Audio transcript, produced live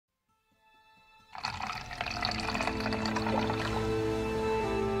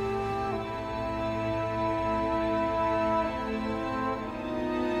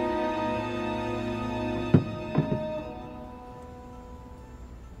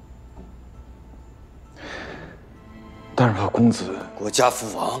但若公子国家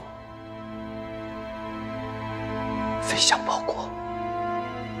父王，非想报国。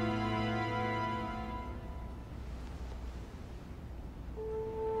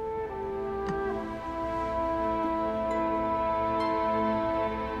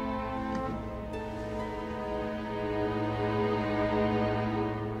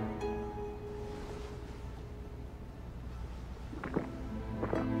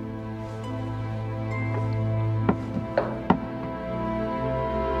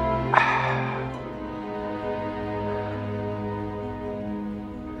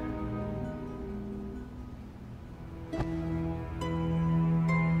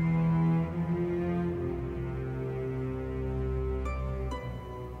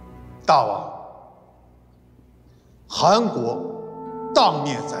 大王，韩国当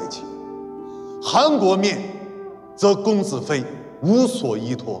面在即，韩国面，则公子非无所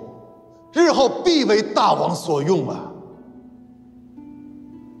依托，日后必为大王所用啊！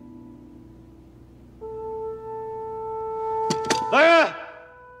来人！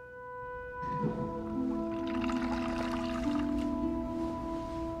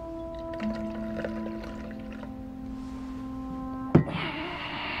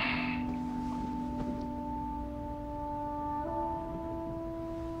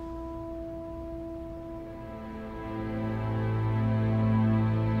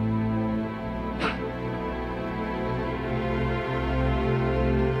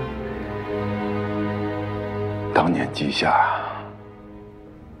 当年稷下，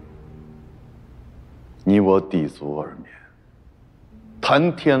你我氐族而眠，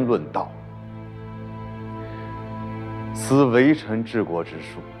谈天论道，思为臣治国之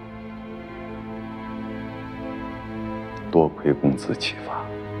术，多亏公子启发。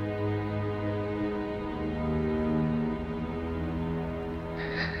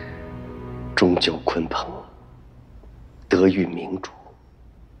终究鲲鹏，得遇明主。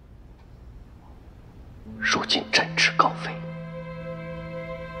 如今振翅高飞，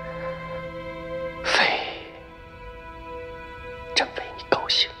非真为你高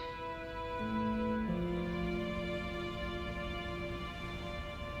兴。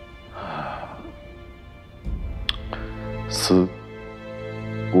思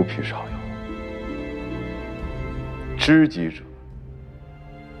孤僻少有，知己者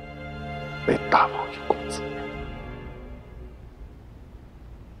为大王与公子。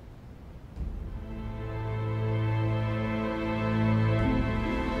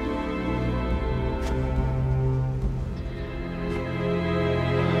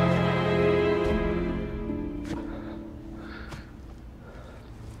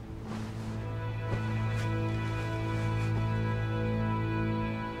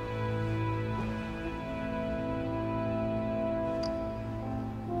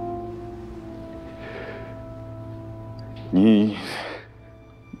 你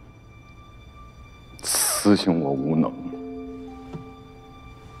私信我无能，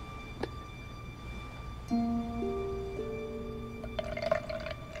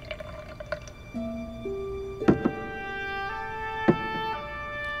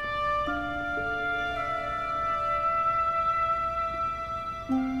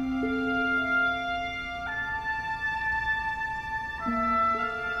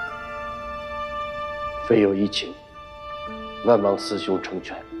非有一请。 万望师兄成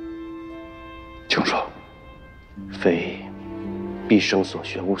全，请说。非毕生所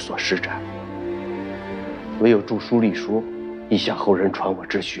学无所施展，唯有著书立说，以向后人传我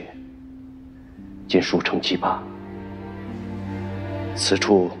之学。今书成7、8，此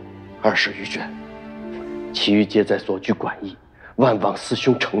处20余卷，其余皆在所居馆驿，万望师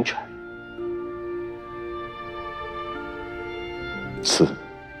兄成全。此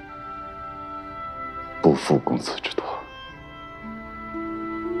不负公子之托。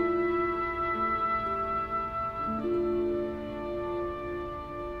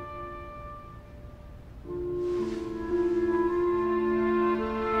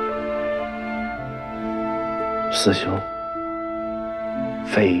 师兄，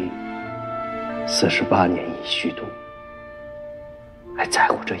非48年已虚度，还在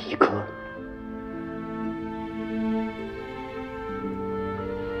乎这一刻。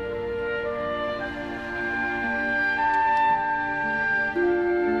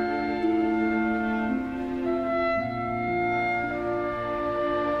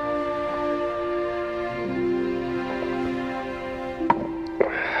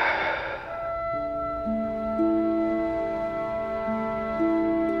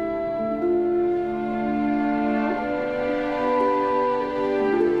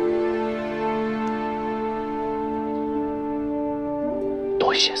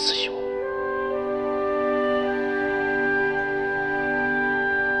多谢师兄。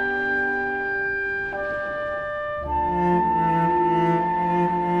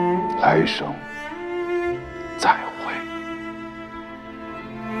来生再会。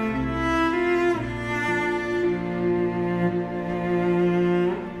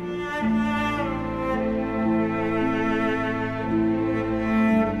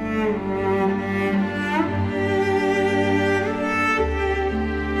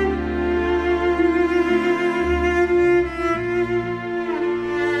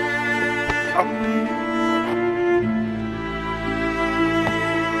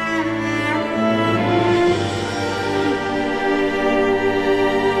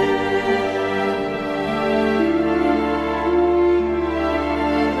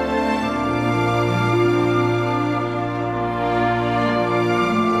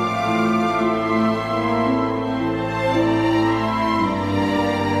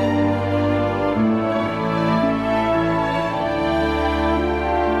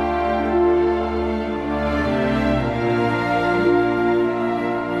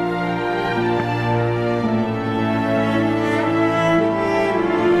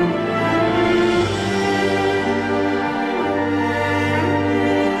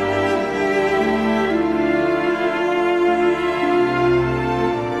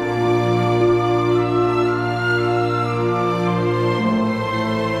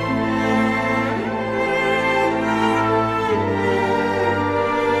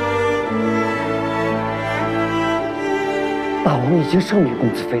大王已经赦免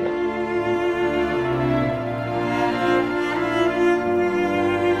公子妃了。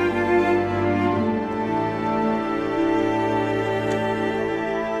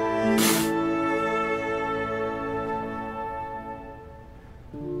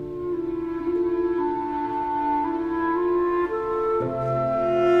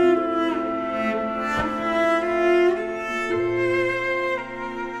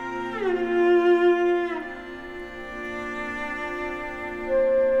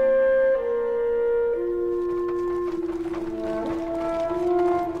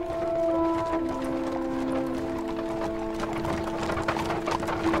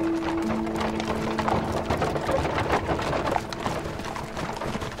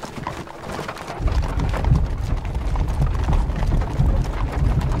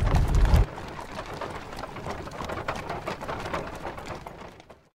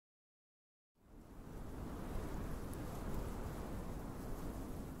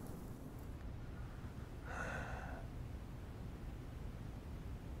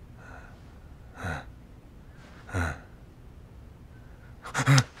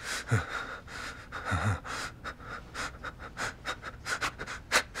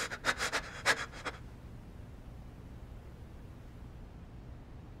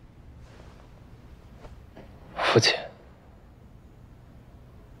父亲，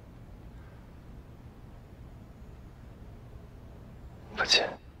父亲，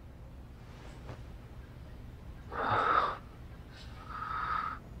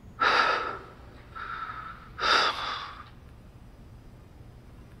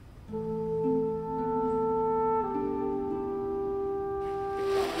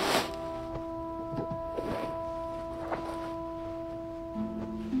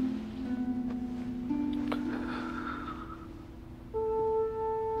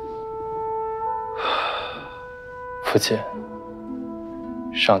父亲，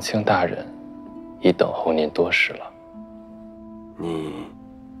上卿大人已等候您多时了。你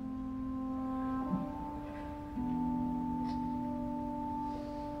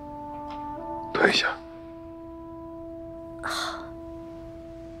退下。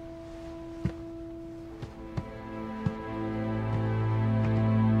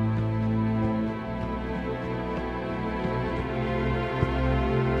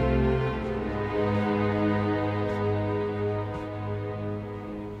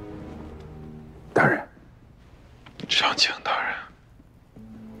大人，上卿大人，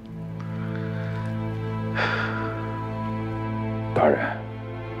大人，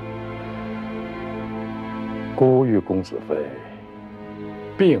孤与公子妃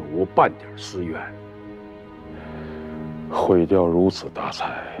并无半点私怨，毁掉如此大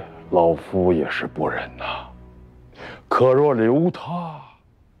才，老夫也是不忍呐。可若留他，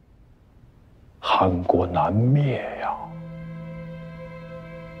韩国难灭呀。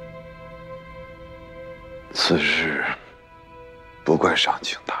此事不怪上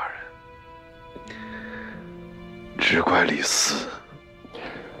卿大人，只怪李斯，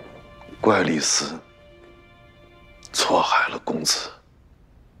怪李斯错害了公子。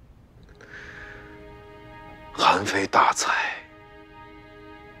韩非大才，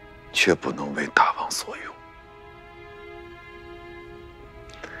却不能为大王所用，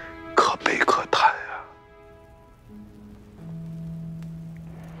可悲可叹啊！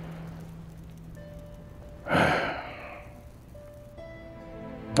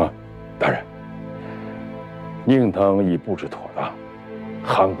大人，宁腾已布置妥当，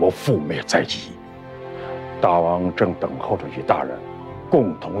韩国覆灭在即，大王正等候着与大人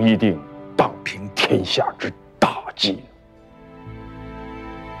共同议定荡平天下之大计。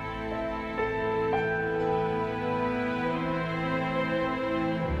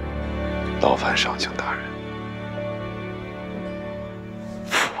劳烦上卿大人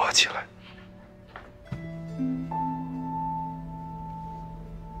扶我起来。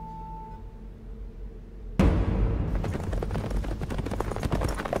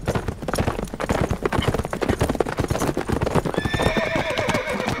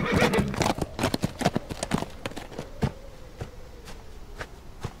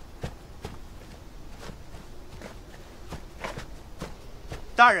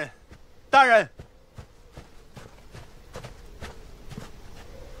大人，大人，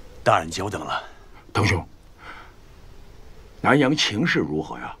大人久等了。腾兄，南阳情势如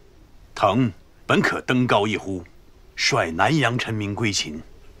何呀？腾本可登高一呼，率南阳臣民归秦，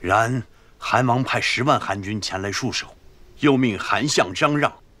然韩王派10万韩军前来戍守，又命韩相张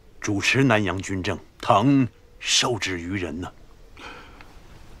让主持南阳军政，腾受制于人呢。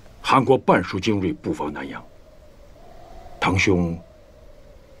韩国半数精锐布防南阳，腾兄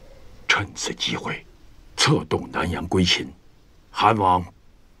趁此机会策动南阳归秦，韩王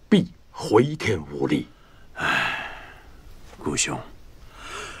必回天无力。顾兄，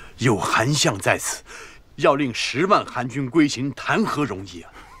有韩相在此，要令10万韩军归秦，谈何容易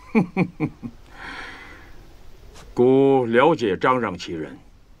啊！孤了解张让其人，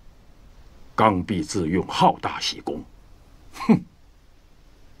刚愎自用，好大喜功。哼！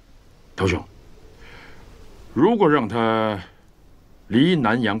腾兄，如果让他离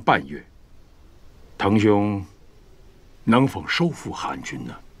南阳半月，腾兄能否收复韩军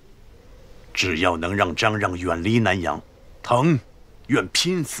呢？只要能让张让远离南阳，腾愿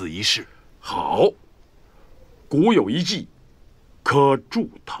拼死一试。好，古有一计，可助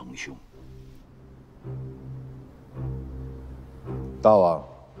腾兄。大王，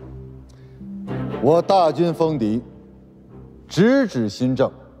我大军封敌，直指新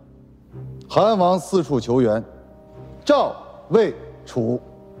郑。韩王四处求援，赵、魏、楚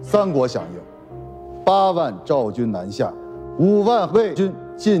3国响应，8万赵军南下，5万魏军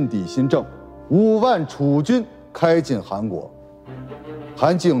进抵新郑，5万楚军开进韩国。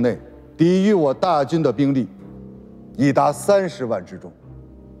韩境内抵御我大军的兵力已达30万之众。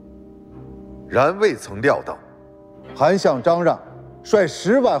然未曾料到，韩相张让率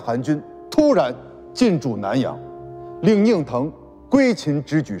10万韩军突然进驻南阳，令宁腾归秦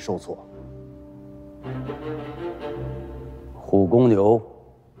之举受挫。虎攻牛，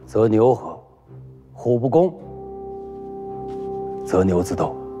则牛何；虎不攻，则牛自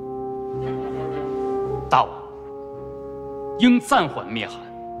斗。大王，应暂缓灭韩。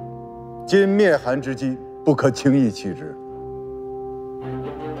今灭韩之机，不可轻易弃之。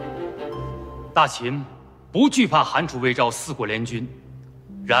大秦不惧怕韩楚魏赵4国联军，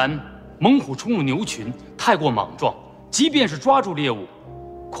然猛虎冲入牛群，太过莽撞，即便是抓住猎物，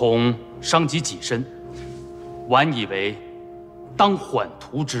恐伤及己身。晚以为当缓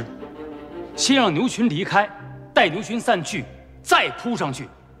图之，先让牛群离开，待牛群散去，再扑上去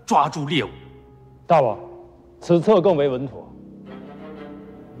抓住猎物。大王，此策更为稳妥。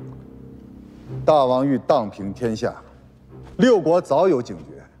大王欲荡平天下，6国早有警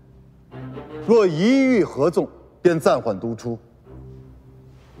觉。若一遇合纵，便暂缓督出，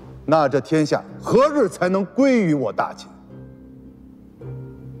那这天下何日才能归于我大秦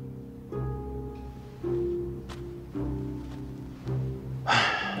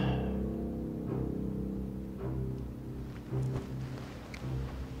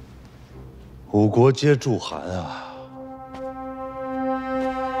？5国皆助韩啊，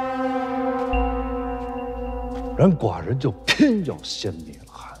然寡人就偏要先灭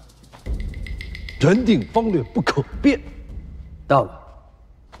了韩，原定方略不可变。大王，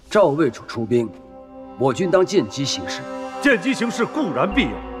赵魏楚出兵，我军当见机行事。见机行事固然必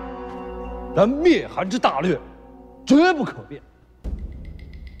要，然灭韩之大略绝不可变。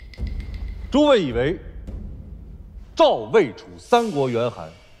诸位以为赵魏楚3国援韩，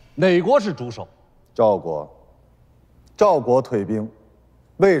哪国是主手？赵国。赵国退兵，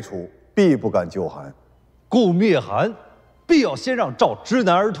魏楚必不敢救韩。故灭韩，必要先让赵知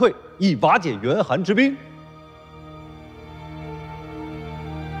难而退，以瓦解援韩之兵。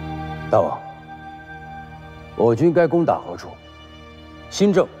大王，我军该攻打何处？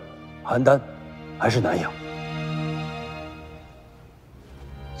新郑、邯郸，还是南阳？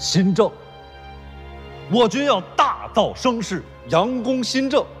新郑，我军要大造声势，佯攻新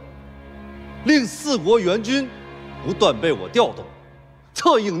郑，令4国援军不断被我调动，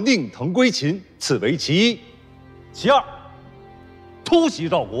策应宁腾归秦，此为其一；其二，突袭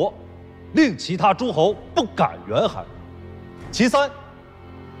赵国，令其他诸侯不敢援韩；其三，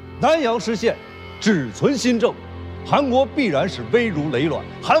南阳失陷，只存新政，韩国必然是危如累卵，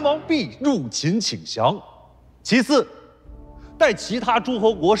韩王必入秦请降；其四，待其他诸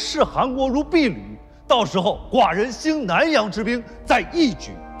侯国视韩国如婢女，到时候寡人兴南阳之兵，再一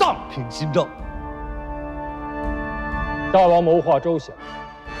举荡平新政。大王谋划周详，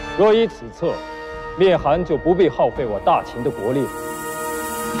若依此策，灭韩就不必耗费我大秦的国力了。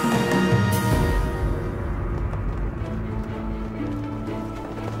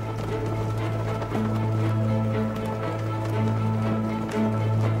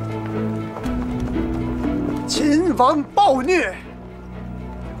秦王暴虐，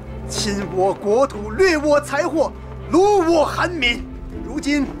侵我国土，掠我财货，掳我韩民，如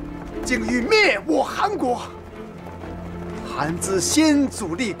今竟欲灭我韩国。韩自先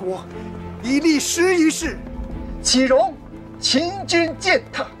祖立国，已历10余世，岂容秦军践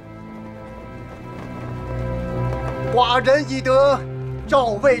踏？寡人已得赵、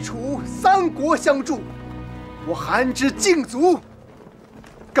魏、楚3国相助，我韩之敬足，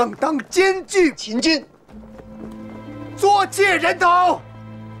更当兼拒秦军，左借人头，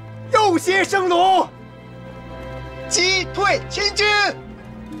右胁匈奴，击退秦军！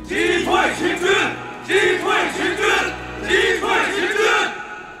击退秦军！击退秦军！击退秦军！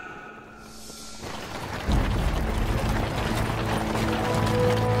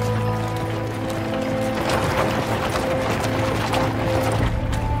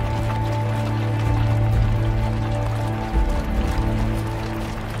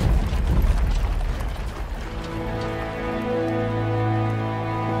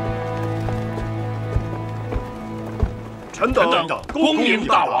臣等恭迎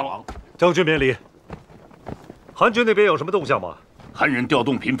大王。将军免礼。韩军那边有什么动向吗？韩人调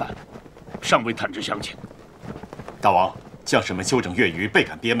动频繁，尚未探知详情。大王，将士们休整月余，倍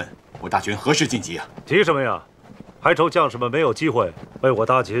感憋闷，我大军何时晋级啊？急什么呀？还愁将士们没有机会为我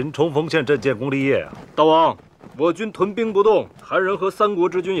大秦冲锋陷阵、建功立业啊？大王，我军屯兵不动，韩人和3国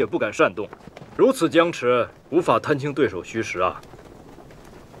之军也不敢擅动，如此僵持，无法探清对手虚实啊。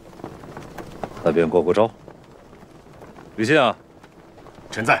那便过招。吕信啊，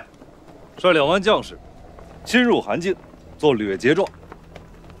臣在。率2万将士侵入韩境，作掠劫状。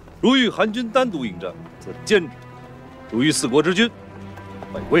如遇韩军单独应战，则歼之；如遇4国之军，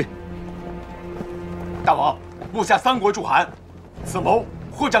北归。大王，目下3国助韩，此谋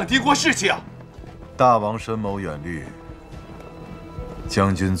或长敌国士气啊！大王深谋远虑，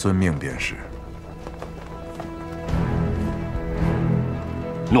将军遵命便是。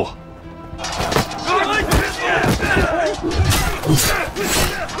诺。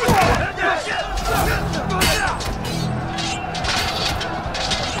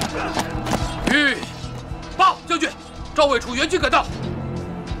报将军，赵、魏、楚援军赶到。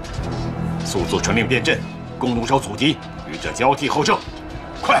速速传令变阵，攻龙巢阻敌，与这交替后射。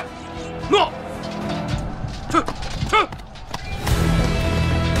快！诺。去。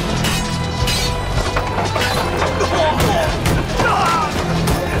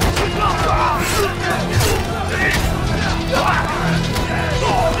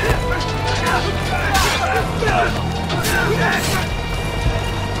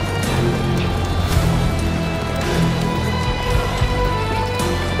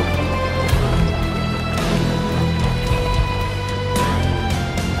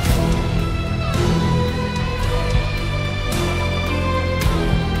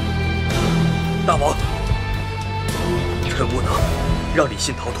大王，臣无能让李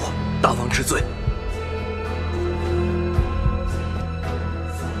信逃脱，大王知罪。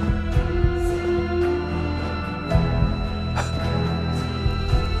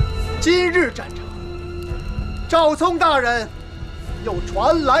今日战场，赵聪大人又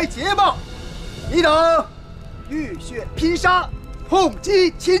传来捷报，你等浴血拼杀，痛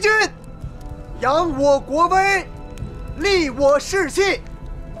击秦军，扬我国威，立我士气，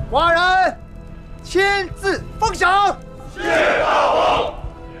寡人亲自封赏。谢大王。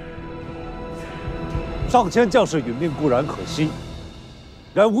上千将士殒命固然可惜，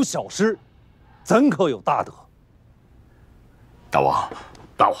然无小失，怎可有大德？大王，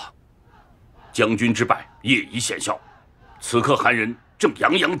将军之败业已显效，此刻韩人正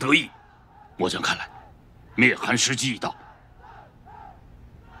洋洋得意，末将看来，灭韩时机已到。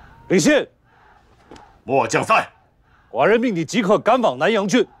李信，末将在。寡人命你即刻赶往南阳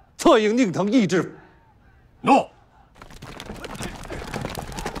郡，策应宁腾抑制。诺。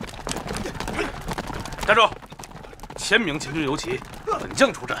站住！千名秦军游骑，本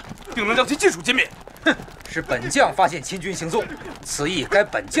将出战，定能将其尽数歼灭。哼，是本将发现秦军行踪，此役该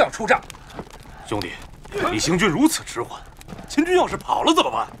本将出帐。兄弟，你行军如此迟缓，秦军要是跑了怎么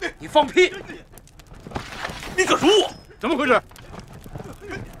办？你放屁！你可辱我！怎么回事？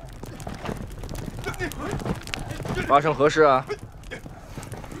发生何事啊？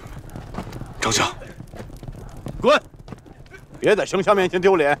丞相，滚！别在丞相面前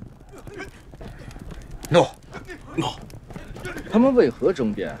丢脸。诺，他们为何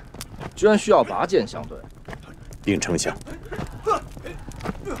争辩？居然需要拔剑相对。禀丞相，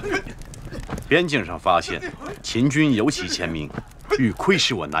边境上发现秦军游骑千名，欲窥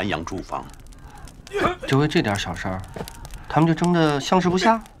视我南阳驻防。就为这点小事儿，他们就争得相视不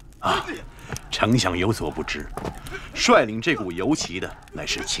下啊！丞相有所不知，率领这股游骑的乃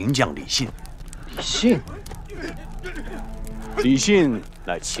是秦将李信。李信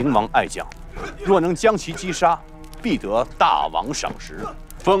乃秦王爱将，若能将其击杀，必得大王赏识，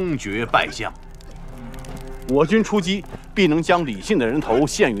封爵拜相。我军出击，必能将李信的人头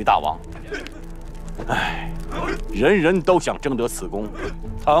献于大王。唉，人人都想争得此功，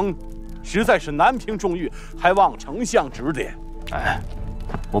疼，实在是难平众欲，还望丞相指点。哎，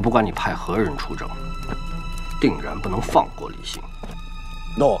我不管你派何人出征，定然不能放过李信。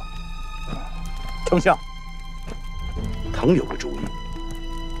诺，丞相，腾有个主意。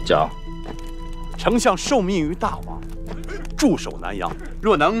讲。丞相受命于大王，驻守南阳，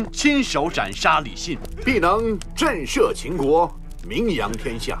若能亲手斩杀李信，必能震慑秦国，名扬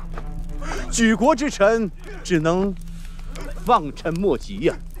天下。举国之臣只能望尘莫及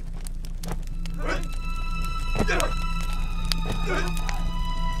呀。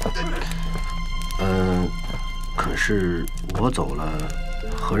可是我走了，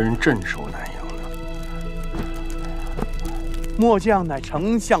何人镇守南阳呢？末将乃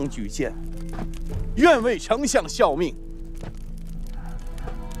丞相举荐，愿为丞相效命。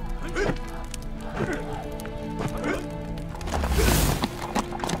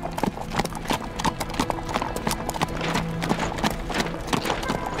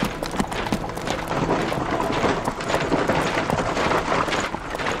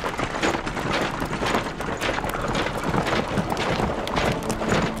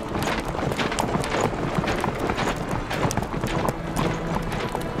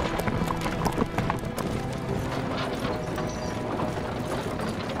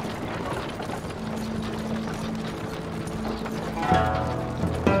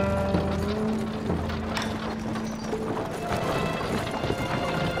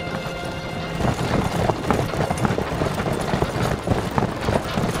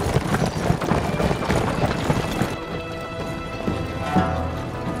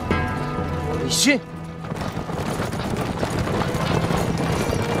信。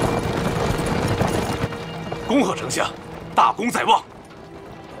恭贺丞相，大功在望。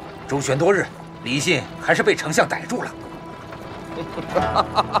周旋多日，李信还是被丞相逮住了。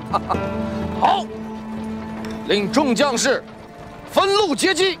好，令众将士分路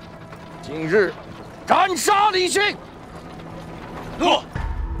截击，今日斩杀李信。诺。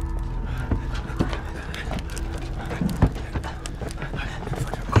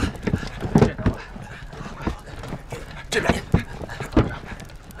这边。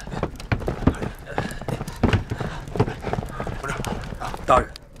大人。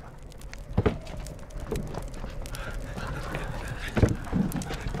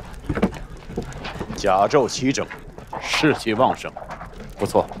甲胄齐整，士气旺盛，不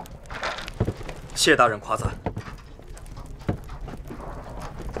错。谢大人夸赞。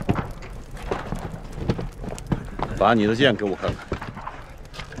把你的剑给我看看。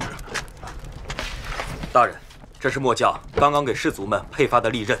大人，这是末将刚刚给士卒们配发的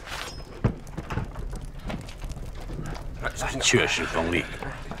利刃，确实锋利。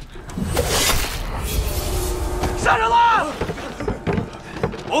杀人了！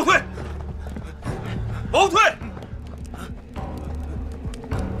后退！后退！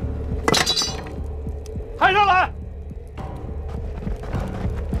抬上来！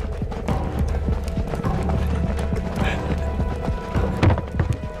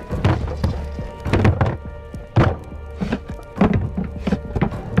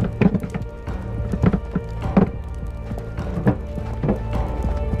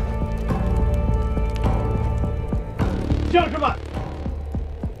将士们，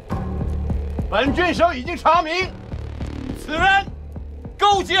本郡守已经查明，此人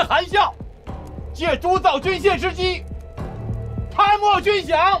勾结韩相，借铸造军械之机，贪墨军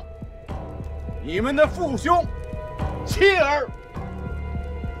饷。你们的父兄、妻儿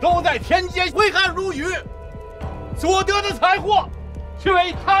都在田间挥汗如雨，所得的财货却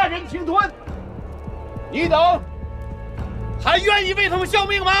为他人侵吞。你等还愿意为他们效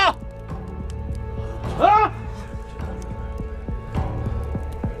命吗？啊！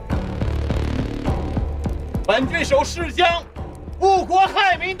本郡守誓将误国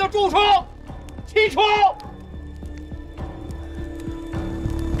害民的蛀虫剔除，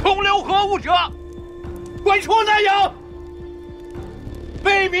空留可恶者滚出南阳，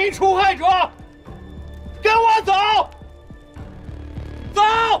为民除害者跟我走，走！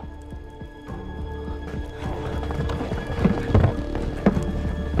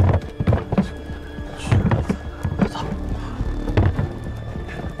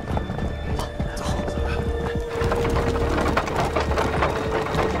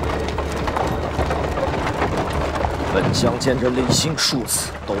本将见这李兴数次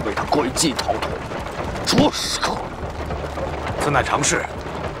都被他诡计逃脱，着实可恶。此乃常事，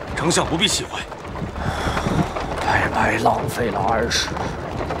丞相不必气怀。白白浪费了2时。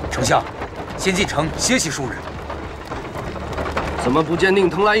丞相，先进城歇息数日。怎么不见宁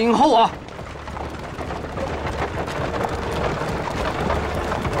腾来迎候啊？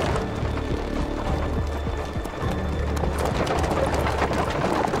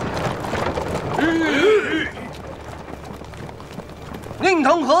宁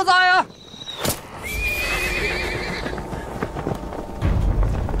腾何在啊？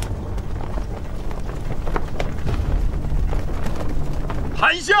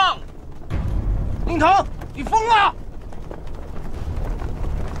韩相，宁腾，你疯了！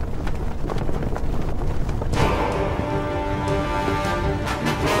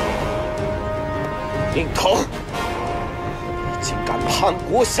宁腾，你竟敢叛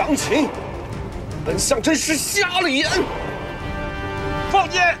国降秦，本相真是瞎了眼！放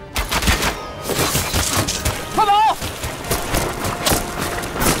箭！快跑！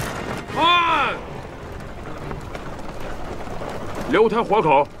慢！留他活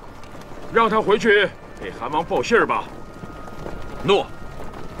口，让他回去给韩王报信儿吧。诺。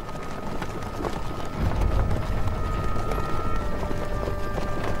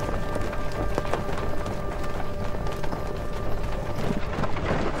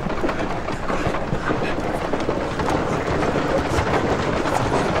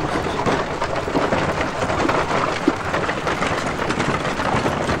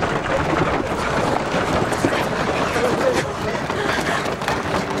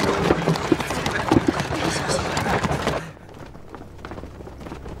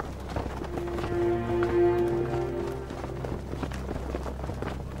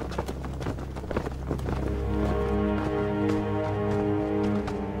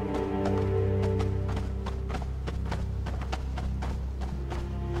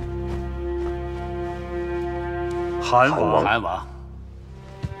韩王，韩王，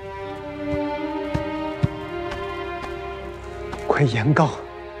快言告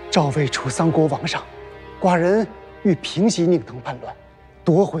赵魏楚三国王上，寡人欲平息宁腾叛乱，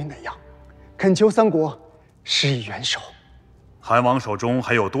夺回南阳，恳求三国施以援手。韩王手中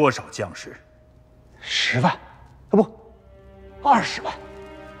还有多少将士？10万，不，20万。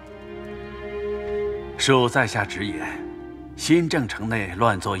恕在下直言，新郑城内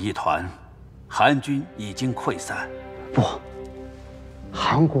乱作一团，韩军已经溃散。不，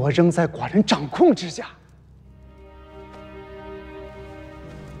韩国仍在寡人掌控之下。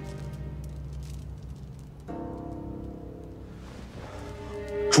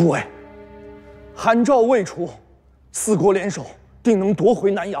诸位，韩赵魏楚4国联手，定能夺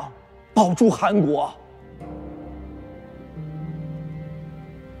回南阳，保住韩国。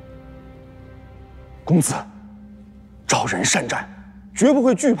公子，赵人善战，绝不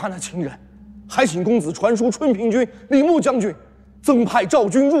会惧怕那秦人。还请公子传书春平君李牧将军，增派赵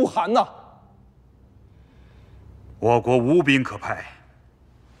军入韩呐。我国无兵可派，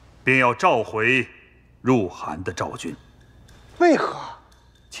便要召回入韩的赵军。为何？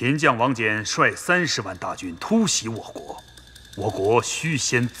秦将王翦率30万大军突袭我国，我国须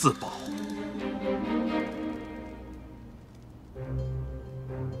先自保。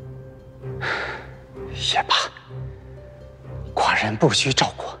也罢，寡人不需赵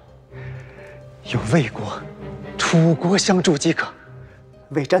国。有魏国、楚国相助即可。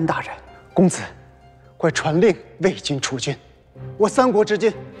魏詹大人，公子，快传令魏军出军，我3国之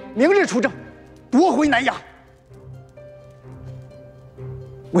军明日出征，夺回南阳。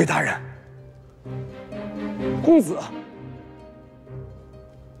魏大人，公子，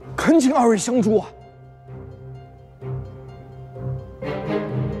恳请2位相助啊！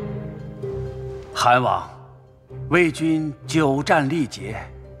韩王，魏军久战力竭，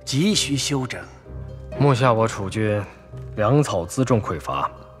急需休整。目下我楚军粮草辎重匮乏，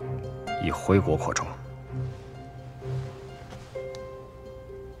已回国扩充。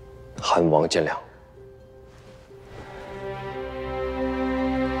韩王见谅。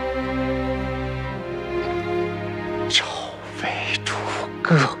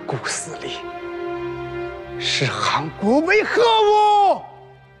恶骨死力，视韩国为何物？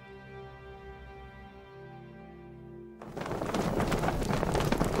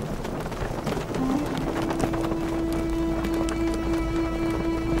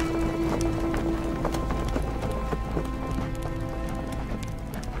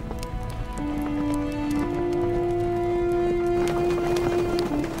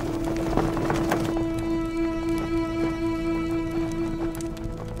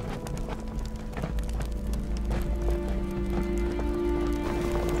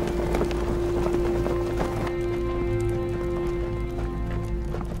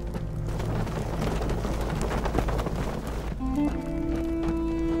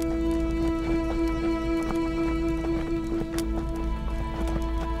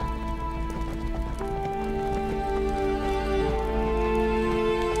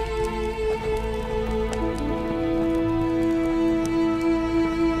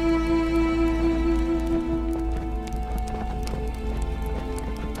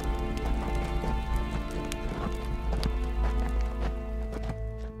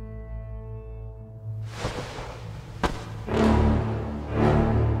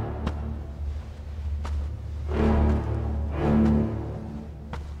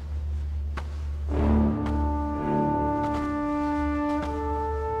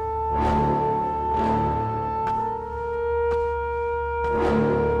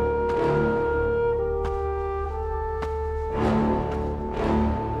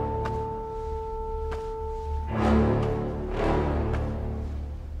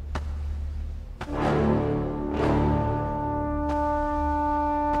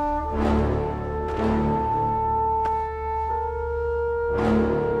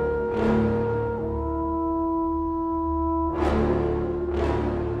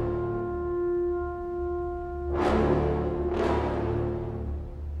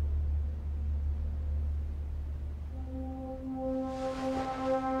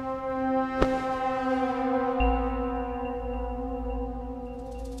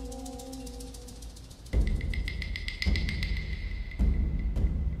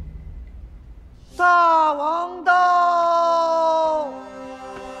大王到！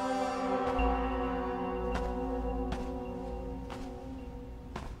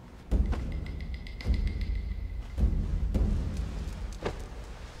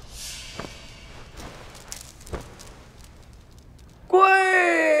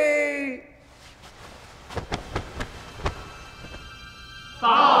跪！大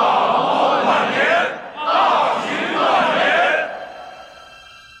王万年，大秦万年。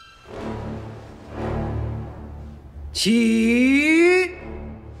起！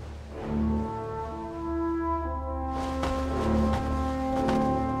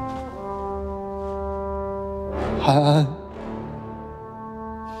韩安，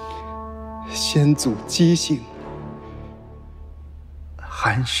先祖姬姓，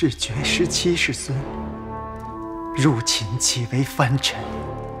韩氏绝世70孙，入秦即为藩臣，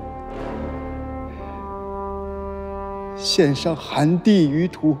献上韩地于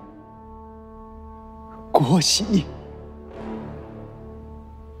途，国玺。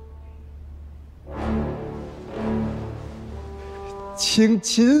请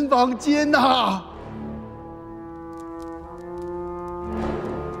秦王接纳。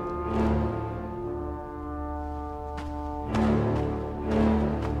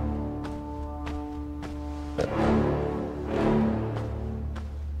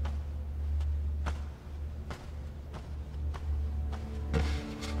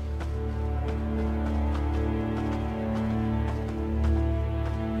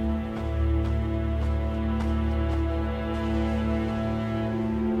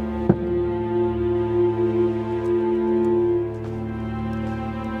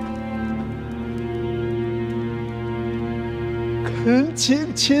恳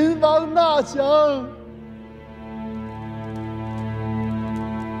请秦王纳降。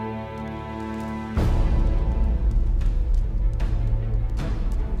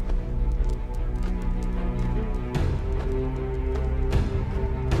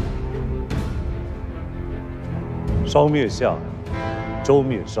商灭夏，周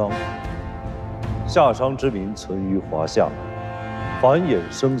灭商。夏商之民存于华夏，繁衍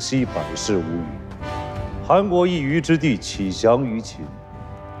生息，百世无虞。韩国一隅之地岂降于秦？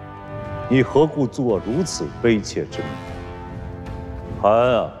你何故作如此卑怯之名？韩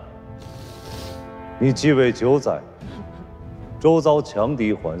安啊，你继位9载，周遭强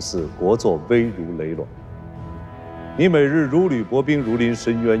敌环伺，国祚危如累卵。你每日如履薄冰，如临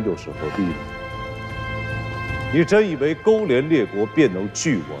深渊，又是何必呢？你真以为勾连列国便能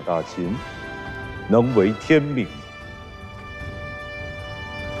拒我大秦，能违天命吗？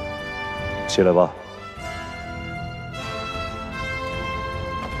起来吧。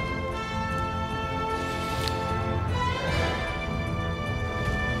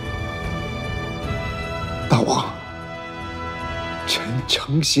大王，臣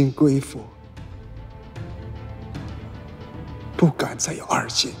诚心归附，不敢再有二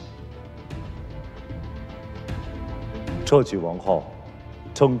心。撤去王号，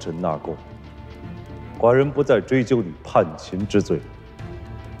称臣纳贡。寡人不再追究你叛秦之罪，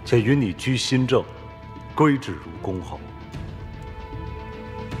且允你居新政，归置如公号。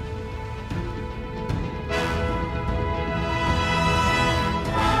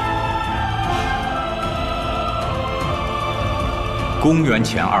公元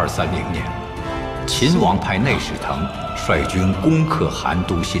前230年，秦王派内史腾率军攻克韩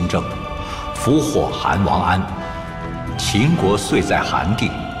都新郑，俘获韩王安。秦国遂在韩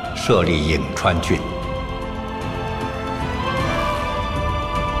地设立颍川郡。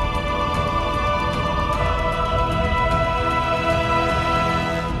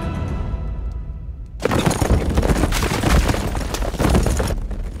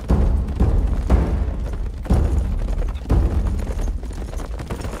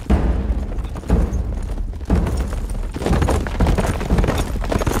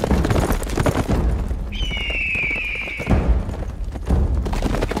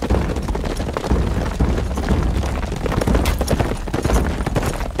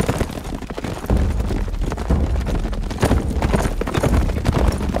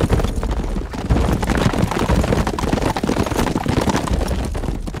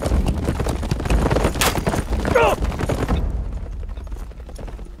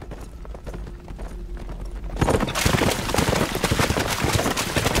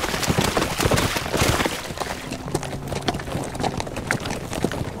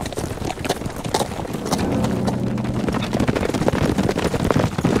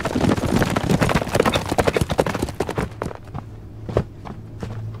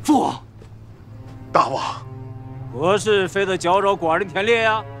何事非得搅扰寡人田猎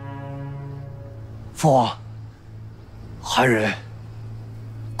呀？父王，韩人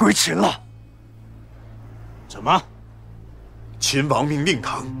归秦了。怎么？秦王命令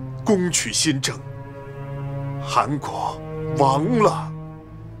堂攻取新郑，韩国亡了。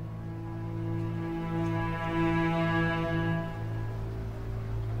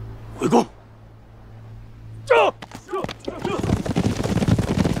回宫。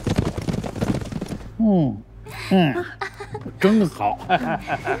真好。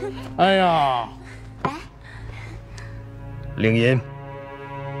哎呀，令尹，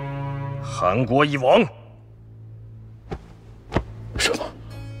韩国已亡。什么？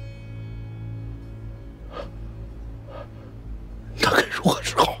那该如何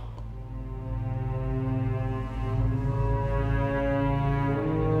是好？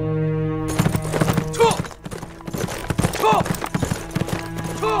撤！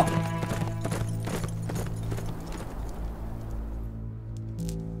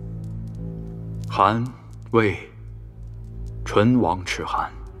韩、魏、唇亡齿寒，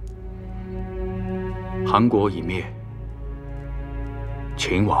韩国已灭。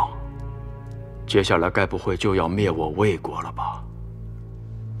秦王，接下来该不会就要灭我魏国了吧？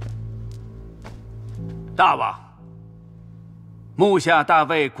大王，目下大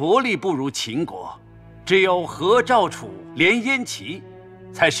魏国力不如秦国，只有和赵楚联燕齐，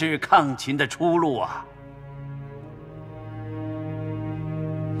才是抗秦的出路啊！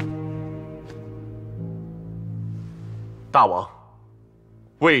大王，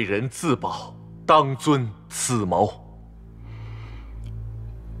为人自保，当遵此谋。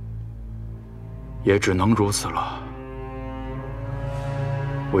也只能如此了。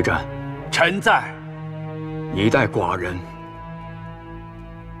魏战，臣在。你带寡人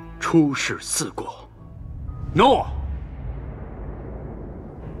出使四国。诺。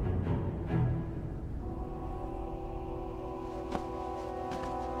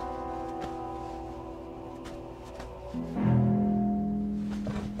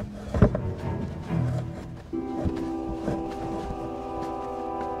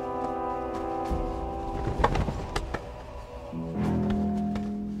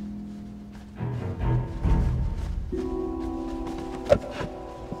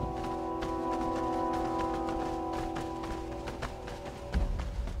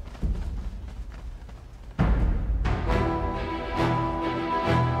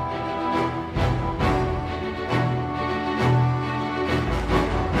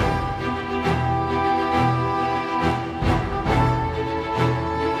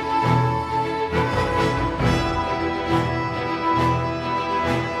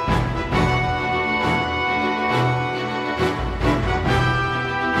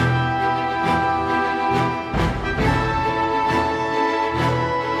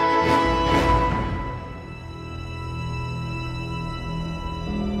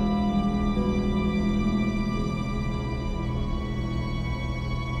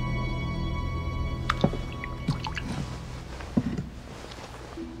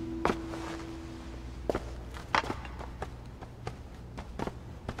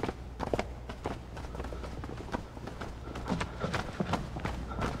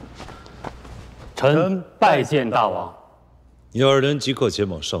臣拜见大王。你二人即刻前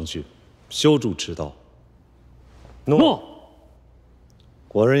往上郡，修筑驰道。诺。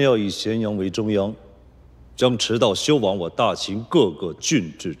寡人要以咸阳为中央，将驰道修往我大秦各个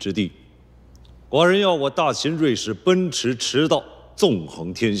郡治之地。寡人要我大秦锐士奔驰驰道，纵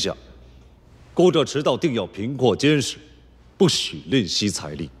横天下。故这驰道定要平阔坚实，不许吝惜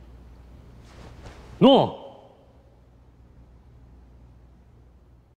财力。诺。